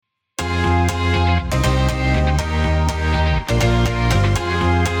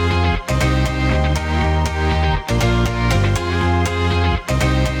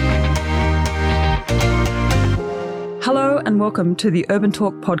welcome to the Urban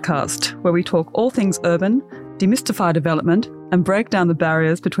Talk podcast, where we talk all things urban, demystify development, and break down the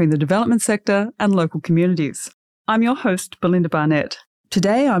barriers between the development sector and local communities. I'm your host, Belinda Barnett.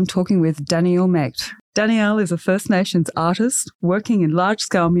 Today I'm talking with Danielle Mate. Danielle is a First Nations artist working in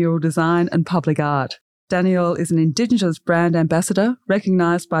large-scale mural design and public art. Danielle is an Indigenous brand ambassador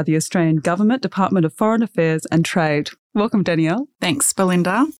recognised by the Australian Government Department of Foreign Affairs and Trade. Welcome, Danielle. Thanks,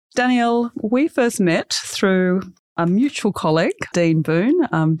 Belinda. Danielle, we first met through a mutual colleague, Dean Boone.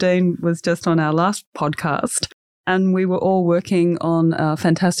 Dean was just on our last podcast, and we were all working on a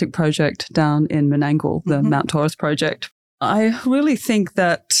fantastic project down in Menangle, the Mount Taurus project. I really think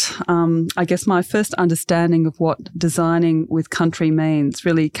that, I guess my first understanding of what designing with country means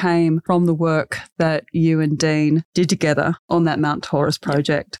really came from the work that you and Dean did together on that Mount Taurus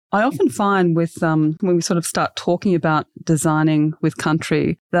project. I often find with when we sort of start talking about designing with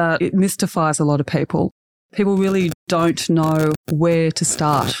country that it mystifies a lot of people. People really don't know where to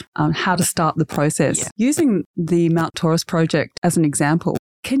start, how to start the process. Yeah. Using the Mount Taurus project as an example,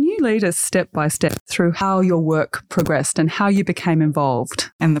 can you lead us step by step through how your work progressed and how you became involved?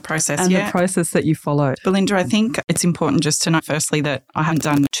 And the process, the process that you followed. Belinda, I think it's important just to note firstly that I haven't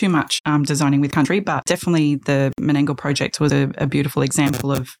done too much designing with country, but definitely the Menangle project was a beautiful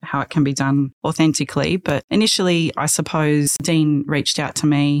example of how it can be done authentically. But initially, I suppose Dean reached out to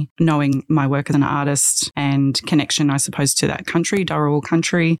me knowing my work as an artist and connection, I suppose, to that country, Dharawal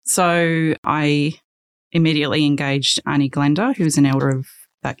country. So I immediately engaged Arnie Glenda, who's an elder of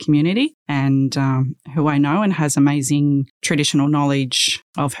that community and who I know and has amazing traditional knowledge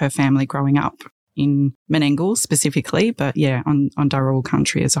of her family growing up in Menangle specifically, but yeah, on Dharawal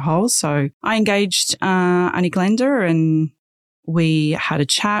country as a whole. So I engaged Arnie Glenda and we had a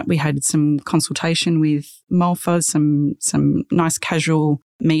chat. We had some consultation with Malfa, some nice casual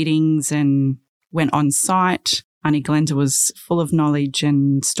meetings and went on site. Arnie Glenda was full of knowledge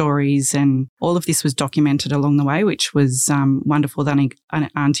and stories, and all of this was documented along the way, which was wonderful that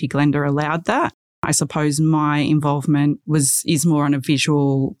Auntie Glenda allowed that. I suppose my involvement is more on a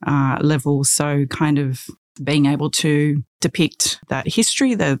visual level, so kind of being able to depict that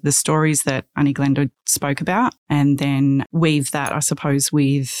history, the stories that Auntie Glenda spoke about, and then weave that, I suppose,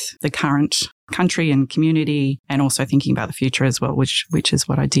 with the current country and community, and also thinking about the future as well, which is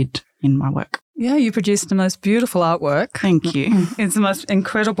what I did in my work. Yeah, you produced the most beautiful artwork. Thank you. It's the most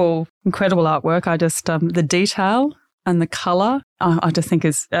incredible artwork. I just, the detail and the colour, I just think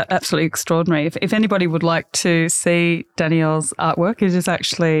is absolutely extraordinary. If anybody would like to see Danielle's artwork, it is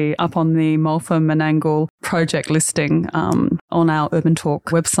actually up on the Malfa Menangle project listing on our Urban Talk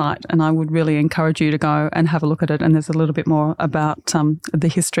website, and I would really encourage you to go and have a look at it. And there's a little bit more about the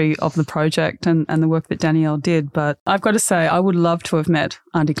history of the project and the work that Danielle did. But I've got to say, I would love to have met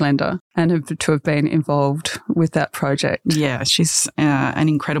Auntie Glenda and to have been involved with that project. Yeah, she's an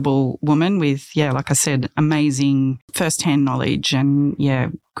incredible woman with, like I said, amazing first-hand knowledge and,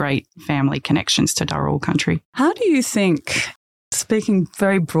 great family connections to Dharawal country. How do you think, speaking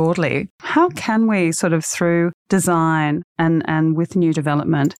very broadly, how can we sort of through design and with new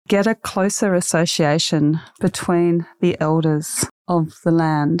development get a closer association between the elders of the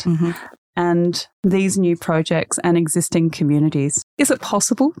land and these new projects and existing communities? Is it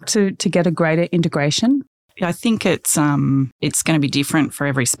possible to get a greater integration? I think it's going to be different for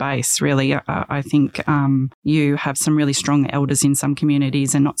every space, really. I think you have some really strong elders in some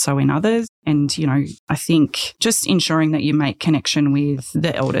communities and not so in others. And, I think just ensuring that you make connection with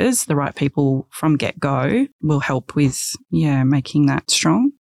the elders, the right people from get-go, will help with, making that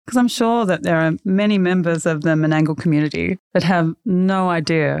strong. Because I'm sure that there are many members of the Menangle community that have no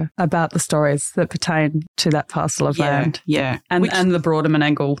idea about the stories that pertain to that parcel of land. Yeah. And the broader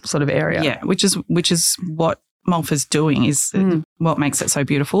Menangle sort of area. Yeah, which is what Malfa's doing, is what makes it so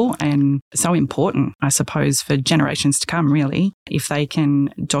beautiful and so important, I suppose, for generations to come, really. If they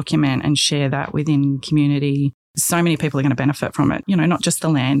can document and share that within community, so many people are going to benefit from it, not just the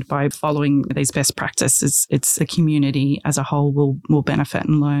land by following these best practices. It's the community as a whole will benefit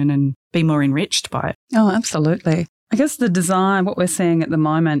and learn and be more enriched by it. Oh, absolutely. I guess the design, what we're seeing at the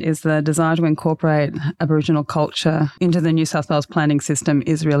moment is the desire to incorporate Aboriginal culture into the New South Wales planning system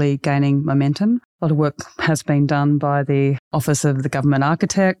is really gaining momentum. A lot of work has been done by the Office of the Government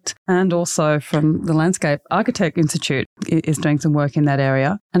Architect, and also from the Landscape Architect Institute is doing some work in that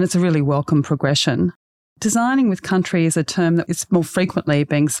area. And it's a really welcome progression. Designing with country is a term that is more frequently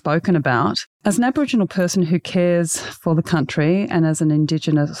being spoken about. As an Aboriginal person who cares for the country and as an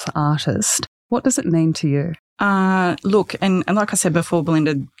Indigenous artist, what does it mean to you? Look, and like I said before,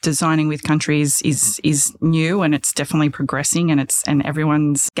 Belinda, designing with country is new, and it's definitely progressing, and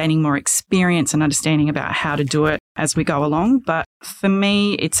everyone's gaining more experience and understanding about how to do it as we go along. But for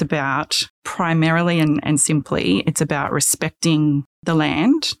me, it's about primarily and simply, it's about respecting the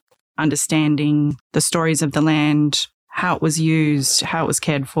land, understanding the stories of the land, how it was used, how it was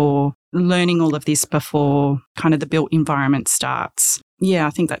cared for, learning all of this before kind of the built environment starts. Yeah, I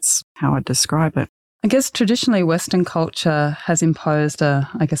think that's how I'd describe it. I guess traditionally Western culture has imposed an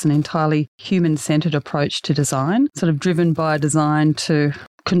entirely human-centred approach to design, sort of driven by design to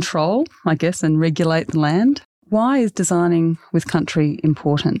control, I guess, and regulate the land. Why is designing with country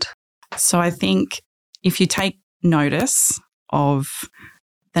important? So I think if you take notice of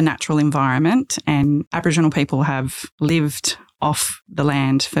the natural environment, and Aboriginal people have lived off the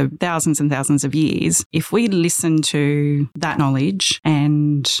land for thousands and thousands of years, if we listen to that knowledge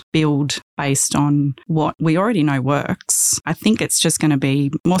and build based on what we already know works, I think it's just going to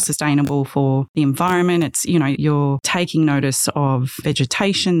be more sustainable for the environment. It's, you're taking notice of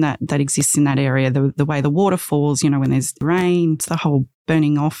vegetation that exists in that area, the way the water falls, when there's rain, it's the whole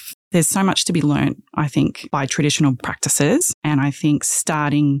burning off. There's so much to be learnt, I think, by traditional practices. And I think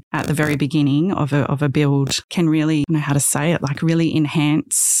starting at the very beginning of a build can really, I don't know how to say it, like really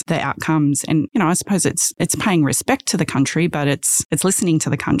enhance the outcomes. And, I suppose it's paying respect to the country, but it's listening to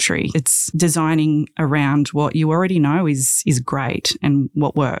the country. It's designing around what you already know is great and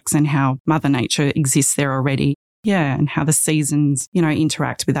what works and how Mother Nature exists there already. Yeah, and how the seasons,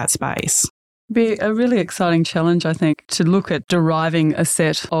 interact with that space. Be a really exciting challenge, I think, to look at deriving a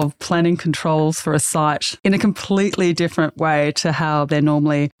set of planning controls for a site in a completely different way to how they're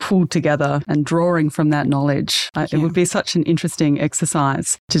normally pulled together, and drawing from that knowledge. It would be such an interesting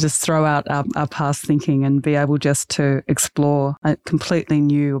exercise to just throw out our past thinking and be able just to explore a completely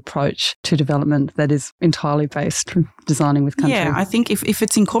new approach to development that is entirely based from designing with country. Yeah, I think if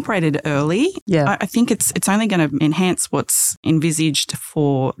it's incorporated early, I think it's only going to enhance what's envisaged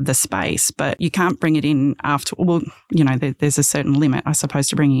for the space, but you can't bring it in after. Well, there's a certain limit, I suppose,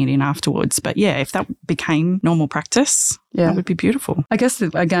 to bringing it in afterwards. But yeah, if that became normal practice, that would be beautiful. I guess,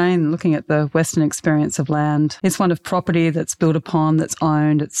 again, looking at the Western experience of land, it's one of property that's built upon, that's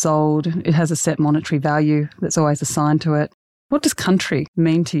owned, it's sold. It has a set monetary value that's always assigned to it. What does country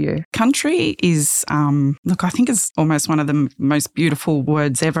mean to you? Country is, I think it's almost one of the most beautiful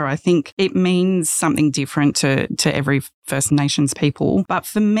words ever. I think it means something different to every First Nations people. But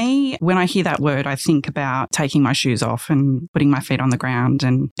for me, when I hear that word, I think about taking my shoes off and putting my feet on the ground,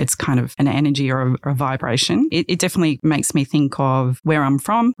 and it's kind of an energy or a vibration. It definitely makes me think of where I'm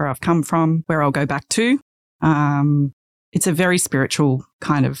from, where I've come from, where I'll go back to. It's a very spiritual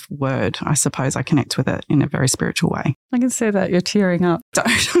kind of word. I suppose I connect with it in a very spiritual way. I can see that you're tearing up.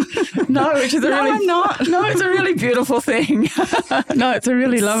 No, which is I'm not. No, it's a really beautiful thing. No, it's a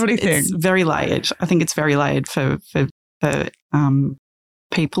really lovely thing. It's very layered. I think it's very layered for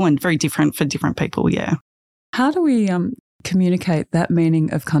people, and very different for different people. Yeah. How do we communicate that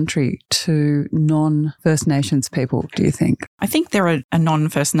meaning of country to non-First Nations people, do you think? I think there are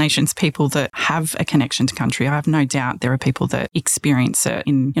non-First Nations people that have a connection to country. I have no doubt there are people that experience it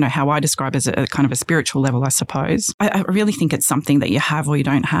in, how I describe as a kind of a spiritual level, I suppose. I really think it's something that you have or you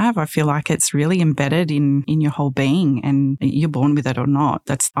don't have. I feel like it's really embedded in your whole being, and you're born with it or not.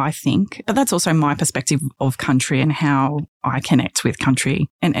 I think. But that's also my perspective of country and how I connect with country.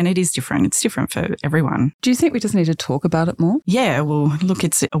 And it is different. It's different for everyone. Do you think we just need to talk about it more? Yeah, well, look,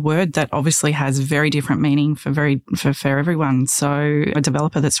 it's a word that obviously has very different meaning for everyone. So a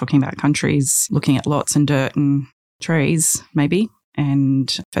developer that's talking about country is looking at lots and dirt and trees, maybe,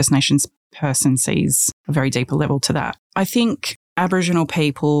 and First Nations person sees a very deeper level to that. I think Aboriginal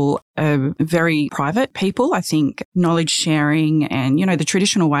people are very private people. I think knowledge sharing and, the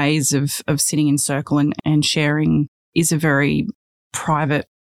traditional ways of sitting in circle and sharing is a very private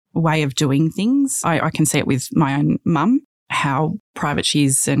way of doing things. I can see it with my own mum, how private she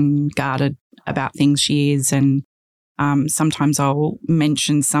is and guarded about things she is. And sometimes I'll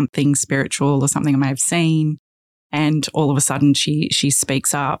mention something spiritual or something I may have seen, and all of a sudden she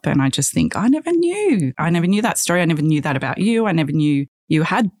speaks up, and I just think, I never knew that story. I never knew that about you. I never knew you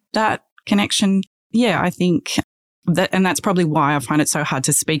had that connection. Yeah, I think that, and that's probably why I find it so hard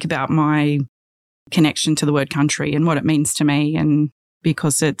to speak about my connection to the word country and what it means to me, and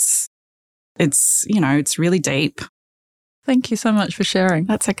because it's really deep. Thank you so much for sharing.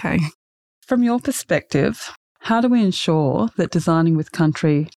 That's okay. From your perspective, how do we ensure that designing with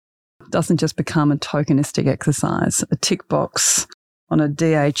country doesn't just become a tokenistic exercise, a tick box on a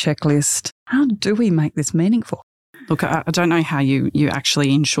DA checklist? How do we make this meaningful? Look, I don't know how you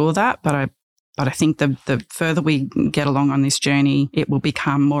actually ensure that, but But I think the further we get along on this journey, it will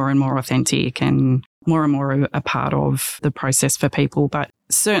become more and more authentic and more a part of the process for people. But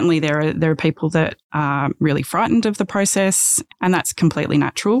certainly there are people that are really frightened of the process, and that's completely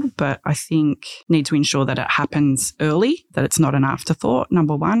natural. But I think need to ensure that it happens early, that it's not an afterthought,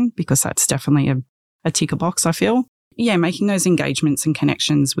 number one, because that's definitely a ticker box, I feel. Yeah, making those engagements and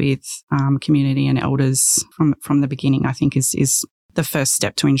connections with community and elders from the beginning, I think is the first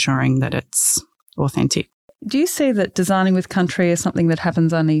step to ensuring that it's authentic. Do you see that designing with country is something that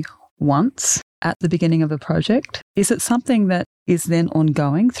happens only once at the beginning of a project? Is it something that is then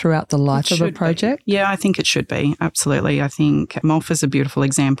ongoing throughout the life of a project? Yeah, I think it should be. Absolutely. I think Malfa's a beautiful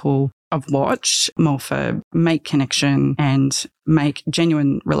example of watch Malfa make connection and make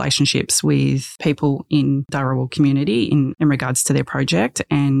genuine relationships with people in Dharawal community in regards to their project.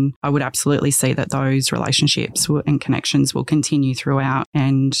 And I would absolutely see that those relationships and connections will continue throughout.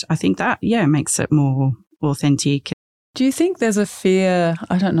 And I think that, makes it more authentic. Do you think there's a fear,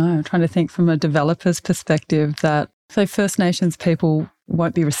 I don't know, I'm trying to think from a developer's perspective, that so First Nations people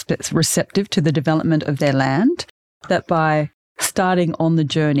won't be receptive to the development of their land, that by starting on the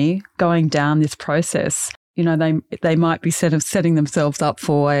journey, going down this process, they might be setting themselves up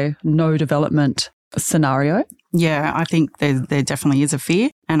for a no development scenario? Yeah, I think there definitely is a fear.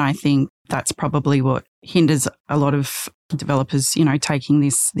 And I think that's probably what hinders a lot of developers, taking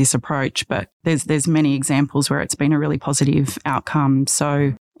this approach. But there's many examples where it's been a really positive outcome.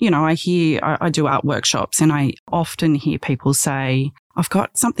 So, I do art workshops, and I often hear people say, I've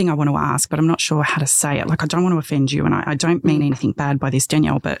got something I want to ask, but I'm not sure how to say it. Like, I don't want to offend you, and I don't mean anything bad by this,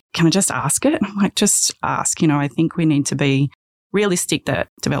 Danielle, but can I just ask it? I'm like, just ask. I think we need to be realistic that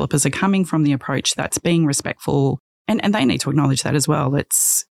developers are coming from the approach that's being respectful, and they need to acknowledge that as well.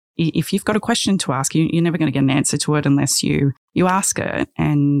 If you've got a question to ask, you're never going to get an answer to it unless you ask it.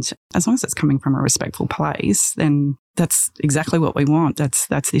 And as long as it's coming from a respectful place, then that's exactly what we want. That's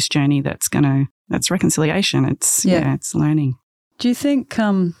this journey that's reconciliation. It's learning. Do you think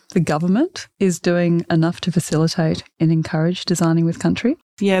the government is doing enough to facilitate and encourage designing with country?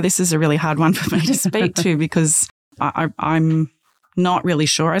 Yeah, this is a really hard one for me to speak to because I'm not really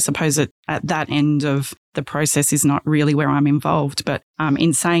sure. I suppose at that end of the process is not really where I'm involved. But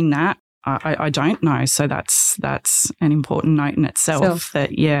in saying that, I don't know. So that's an important note in itself.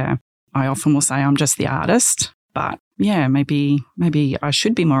 That, I often will say I'm just the artist. But, maybe I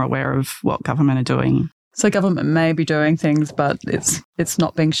should be more aware of what government are doing. So government may be doing things, but it's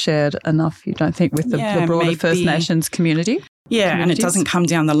not being shared enough, you don't think, with the broader maybe. First Nations community? Yeah, and it doesn't come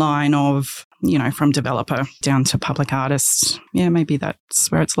down the line of, from developer down to public artist. Yeah, maybe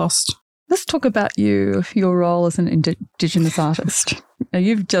that's where it's lost. Let's talk about your role as an Indigenous artist. Now,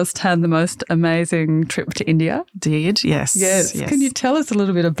 you've just had the most amazing trip to India. Did, yes. Yes. Can you tell us a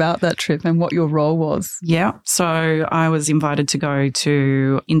little bit about that trip and what your role was? Yeah. So I was invited to go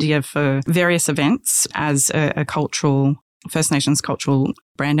to India for various events as a First Nations cultural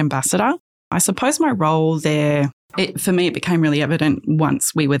brand ambassador. I suppose my role there, for me, it became really evident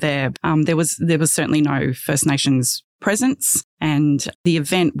once we were there. There was certainly no First Nations presence, and the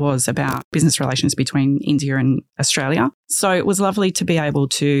event was about business relations between India and Australia. So it was lovely to be able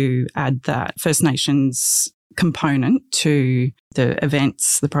to add that First Nations component to the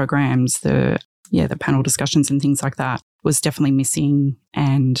events, the programs, the panel discussions and things like that was definitely missing.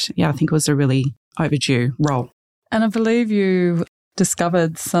 And I think it was a really overdue role. And I believe you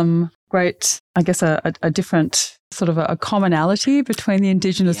discovered some great, I guess, a different sort of a commonality between the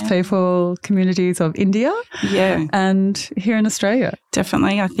Indigenous people communities of India and here in Australia.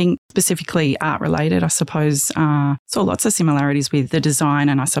 Definitely. I think specifically art related, I suppose, saw lots of similarities with the design,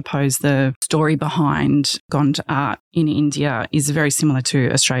 and I suppose the story behind Gond art in India is very similar to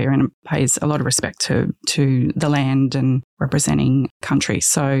Australia and pays a lot of respect to the land and representing country.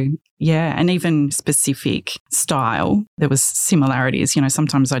 So and even specific style, there was similarities.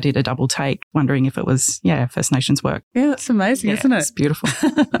 Sometimes I did a double take wondering if it was, First Nations work. Yeah, that's amazing, isn't it? It's beautiful.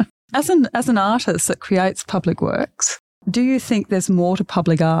 As an artist that creates public works, do you think there's more to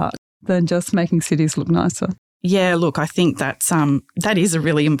public art than just making cities look nicer? Yeah, look, I think that is a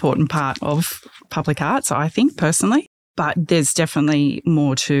really important part of public arts, I think, personally. But there's definitely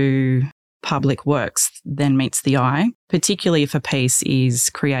more to public works than meets the eye, particularly if a piece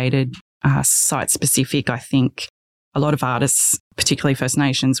is created site-specific. I think a lot of artists, particularly First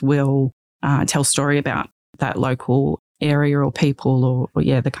Nations, will tell story about that local area or people or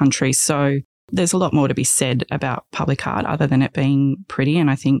the country. So there's a lot more to be said about public art other than it being pretty. And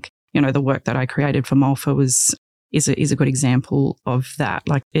I think, the work that I created for Malfa is a good example of that.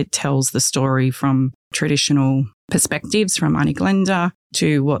 Like, it tells the story from traditional perspectives from Arnie Glenda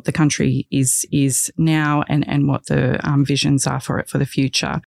to what the country is now and what the visions are for it for the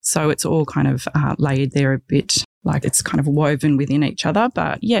future. So it's all kind of layered there a bit, like it's kind of woven within each other.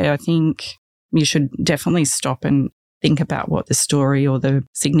 But yeah, I think you should definitely stop and think about what the story or the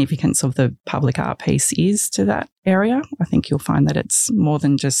significance of the public art piece is to that area. I think you'll find that it's more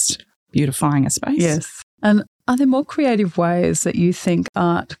than just beautifying a space. Yes. And are there more creative ways that you think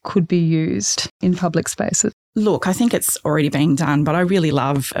art could be used in public spaces? Look, I think it's already being done, but I really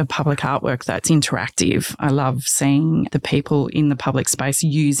love a public artwork that's interactive. I love seeing the people in the public space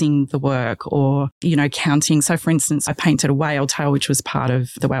using the work or, counting. So, for instance, I painted a whale tail, which was part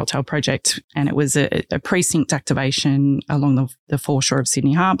of the whale tail project, and it was a precinct activation along the foreshore of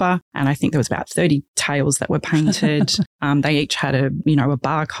Sydney Harbour. And I think there was about 30 tails that were painted. They each had a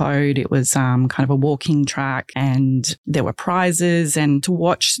barcode. It was kind of a walking track, and there were prizes. And to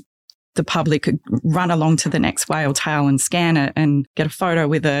watch the public could run along to the next whale tail and scan it and get a photo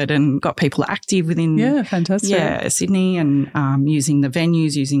with it, and got people active within Sydney and using the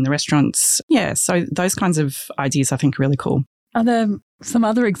venues, using the restaurants. Yeah, so those kinds of ideas I think are really cool. Are there some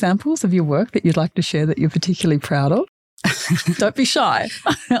other examples of your work that you'd like to share that you're particularly proud of? Don't be shy.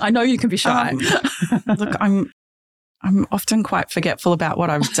 I know you can be shy. Look, I'm often quite forgetful about what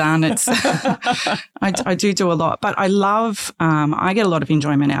I've done. It's I do a lot, but I love, I get a lot of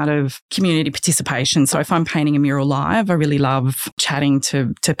enjoyment out of community participation. So if I'm painting a mural live, I really love chatting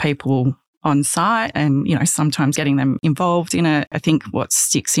to people on site and, sometimes getting them involved in it. I think what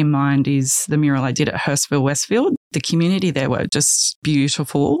sticks in mind is the mural I did at Hurstville, Westfield. The community there were just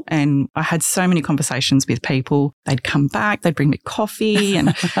beautiful, and I had so many conversations with people. They'd come back, they'd bring me coffee,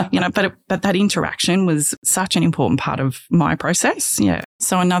 and but that interaction was such an important part of my process. Yeah.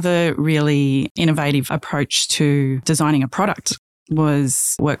 So another really innovative approach to designing a product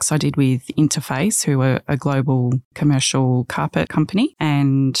was works I did with Interface, who are a global commercial carpet company,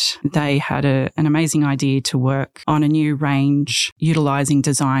 and they had an amazing idea to work on a new range utilising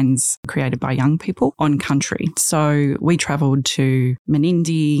designs created by young people on country. So we travelled to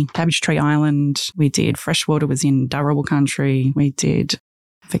Menindee, Cabbage Tree Island. We did Freshwater was in Dharawal country. We did,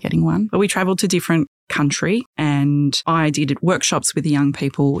 forgetting one, but we travelled to different country, and I did workshops with the young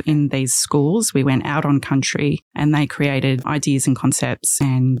people in these schools. We went out on country and they created ideas and concepts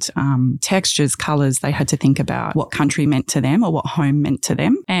and textures, colours. They had to think about what country meant to them or what home meant to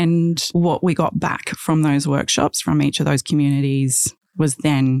them. And what we got back from those workshops from each of those communities was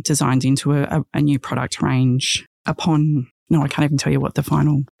then designed into a new product range upon I can't even tell you what the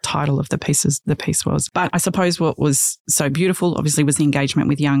final title of the piece was. But I suppose what was so beautiful, obviously, was the engagement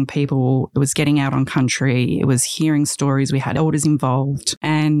with young people. It was getting out on country. It was hearing stories. We had elders involved.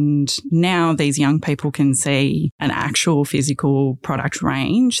 And now these young people can see an actual physical product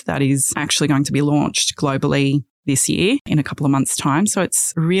range that is actually going to be launched globally this year in a couple of months' time. So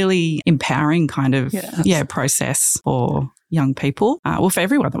it's really empowering kind of process for young people, for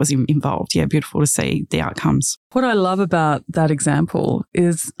everyone that was involved. Yeah, beautiful to see the outcomes. What I love about that example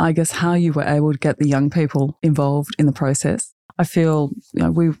is, I guess, how you were able to get the young people involved in the process. I feel,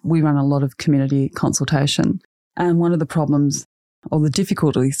 we run a lot of community consultation, and one of the problems or the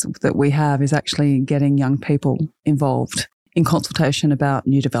difficulties that we have is actually getting young people involved in consultation about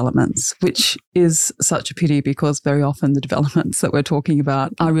new developments, which is such a pity because very often the developments that we're talking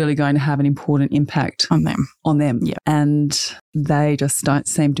about are really going to have an important impact on them. Yeah. And they just don't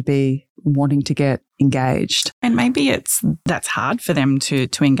seem to be wanting to get engaged. And maybe that's hard for them to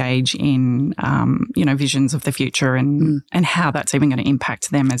engage in, visions of the future and how that's even going to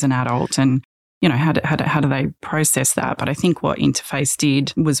impact them as an adult. And how do they process that? But I think what Interface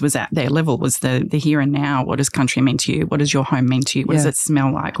did was at their level, was the here and now. What does country mean to you? What does your home mean to you? What does it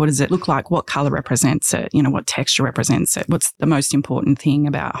smell like? What does it look like? What colour represents it? What texture represents it? What's the most important thing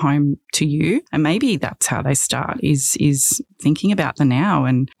about home to you? And maybe that's how they start, is thinking about the now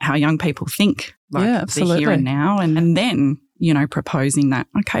and how young people think, like the here and now. And then, proposing that,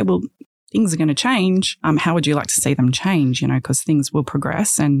 okay, well, things are going to change. How would you like to see them change? Because things will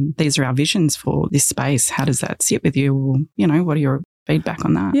progress, and these are our visions for this space. How does that sit with you? Or, what are your feedback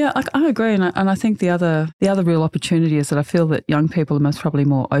on that? Yeah, I agree. And I think the other real opportunity is that I feel that young people are most probably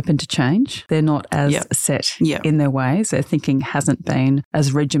more open to change. They're not as set in their ways. Their thinking hasn't been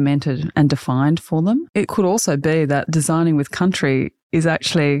as regimented and defined for them. It could also be that designing with country is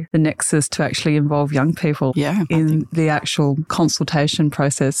actually the nexus to actually involve young people in the actual consultation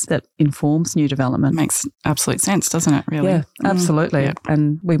process that informs new development. Makes absolute sense, doesn't it, really? Yeah, absolutely. Yeah.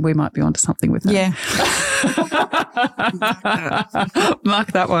 And we might be onto something with that. Yeah.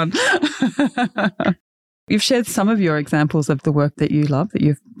 Mark that one. You've shared some of your examples of the work that you love, that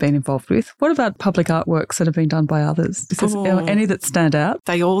you've been involved with. What about public artworks that have been done by others? Is there any that stand out?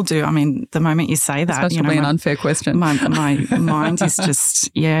 They all do. I mean, the moment you say that, that's probably an unfair question. My mind is just,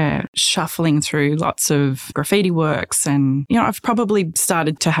 shuffling through lots of graffiti works. And, I've probably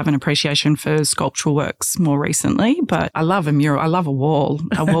started to have an appreciation for sculptural works more recently, but I love a mural. I love a wall,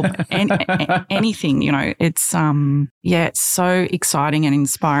 anything, it's, it's so exciting and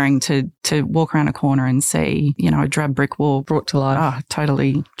inspiring to walk around a corner and see, a drab brick wall brought to life.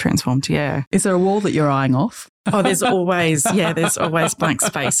 Totally transformed. Yeah. Is there a wall that you're eyeing off? Oh, there's always blank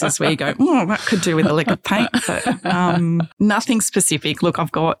spaces where you go, that could do with a lick of paint, but nothing specific. Look,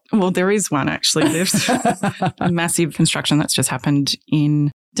 there is one actually. There's a massive construction that's just happened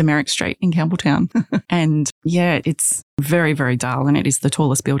in Demerrick Street in Campbelltown. And it's very, very dull, and it is the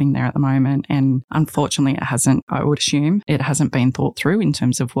tallest building there at the moment. And unfortunately, I would assume it hasn't been thought through in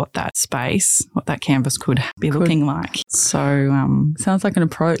terms of what that canvas could be looking like. So sounds like an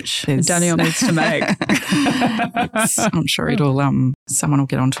approach Danielle needs to make. I'm sure someone will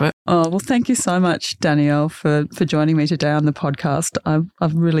get onto it. Oh, well, thank you so much, Danielle, for joining me today on the podcast.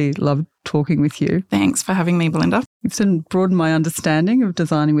 I've really loved talking with you. Thanks for having me, Belinda. You've broadened my understanding of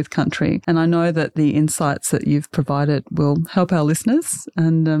designing with country, and I know that the insights that you've provided will help our listeners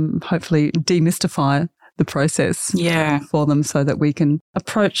and hopefully demystify the process for them so that we can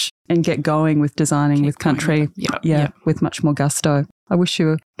approach and get going with designing with country with much more gusto. I wish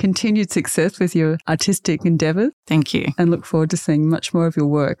you continued success with your artistic endeavours. Thank you. And look forward to seeing much more of your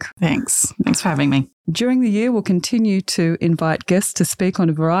work. Thanks. Thanks for having me. During the year, we'll continue to invite guests to speak on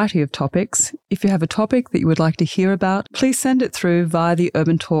a variety of topics. If you have a topic that you would like to hear about, please send it through via the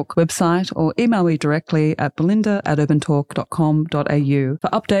Urban Talk website or email me directly at belinda@urbantalk.com.au. For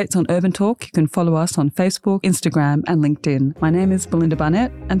updates on Urban Talk, you can follow us on Facebook, Instagram and LinkedIn. My name is Belinda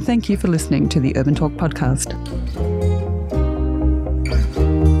Barnett, and thank you for listening to the Urban Talk podcast.